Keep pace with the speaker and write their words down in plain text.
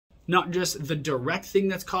not just the direct thing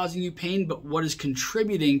that's causing you pain, but what is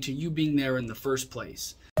contributing to you being there in the first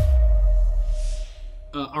place.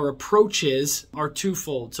 Our approaches are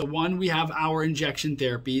twofold. So one, we have our injection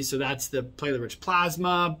therapy. So that's the platelet-rich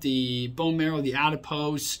plasma, the bone marrow, the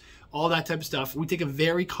adipose, all that type of stuff. We take a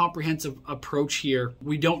very comprehensive approach here.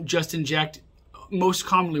 We don't just inject, most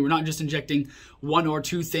commonly, we're not just injecting one or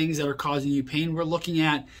two things that are causing you pain. We're looking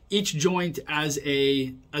at each joint as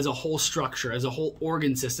a whole structure, as a whole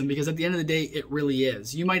organ system, because at the end of the day, it really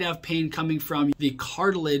is. You might have pain coming from the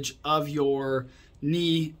cartilage of your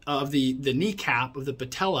knee, of the kneecap, of the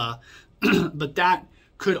patella, but that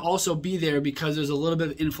could also be there because there's a little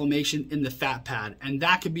bit of inflammation in the fat pad, and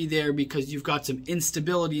that could be there because you've got some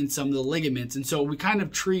instability in some of the ligaments. And so we kind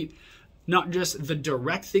of treat not just the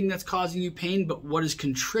direct thing that's causing you pain, but what is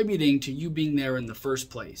contributing to you being there in the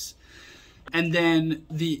first place. And then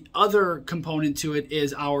the other component to it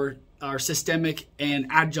is our systemic and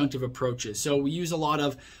adjunctive approaches. So we use a lot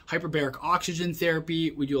of hyperbaric oxygen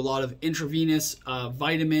therapy. We do a lot of intravenous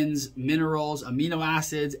vitamins, minerals, amino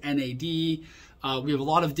acids, NAD. We have a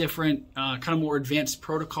lot of different kind of more advanced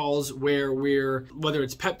protocols where whether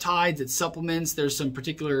it's peptides, it's supplements, there's some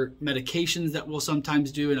particular medications that we'll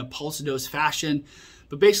sometimes do in a pulse dose fashion.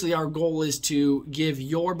 But basically our goal is to give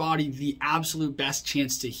your body the absolute best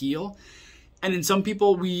chance to heal. And in some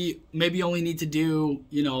people, we maybe only need to do,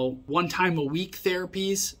 1 time a week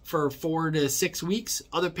therapies for 4 to 6 weeks.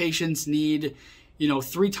 Other patients need,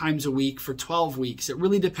 3 times a week for 12 weeks. It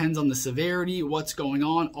really depends on the severity, what's going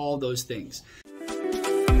on, all those things.